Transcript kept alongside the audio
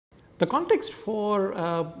The context for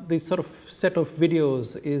this sort of set of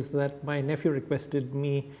videos is that my nephew requested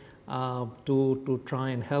me to try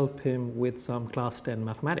and help him with some class 10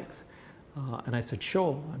 mathematics. And I said,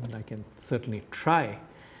 sure, I mean, I can certainly try.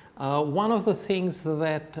 One of the things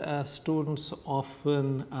that students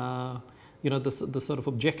often, the sort of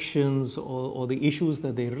objections or the issues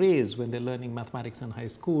that they raise when they're learning mathematics in high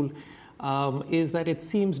school is that it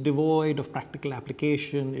seems devoid of practical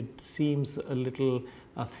application, it seems a little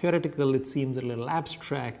theoretical, it seems a little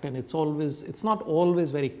abstract, and it's not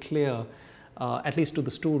always very clear, at least to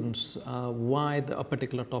the students, why a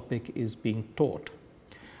particular topic is being taught.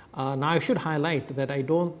 Now I should highlight that I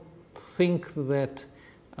don't think that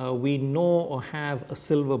we know or have a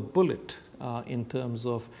silver bullet in terms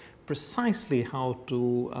of precisely how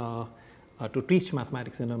to teach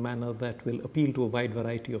mathematics in a manner that will appeal to a wide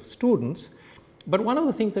variety of students. But one of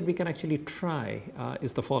the things that we can actually try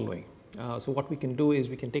is the following. So what we can do is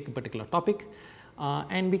we can take a particular topic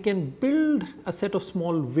and we can build a set of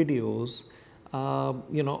small videos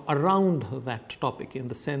around that topic, in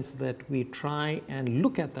the sense that we try and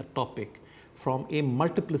look at that topic from a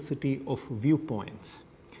multiplicity of viewpoints.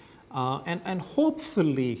 And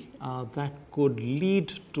hopefully that could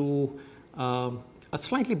lead to a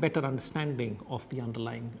slightly better understanding of the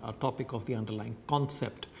underlying topic, of the underlying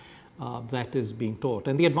concept that is being taught.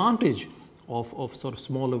 And the advantage of sort of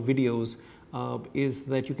smaller videos is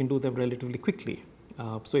that you can do them relatively quickly.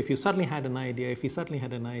 So if you suddenly had an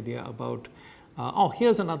idea, about oh,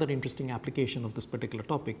 here's another interesting application of this particular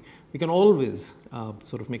topic, we can always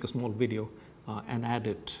sort of make a small video and add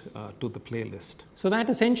it to the playlist. So that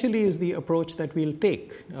essentially is the approach that we'll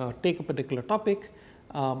take. Take a particular topic,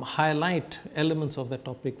 highlight elements of that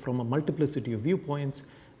topic from a multiplicity of viewpoints,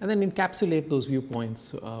 and then encapsulate those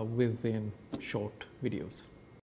viewpoints within short videos.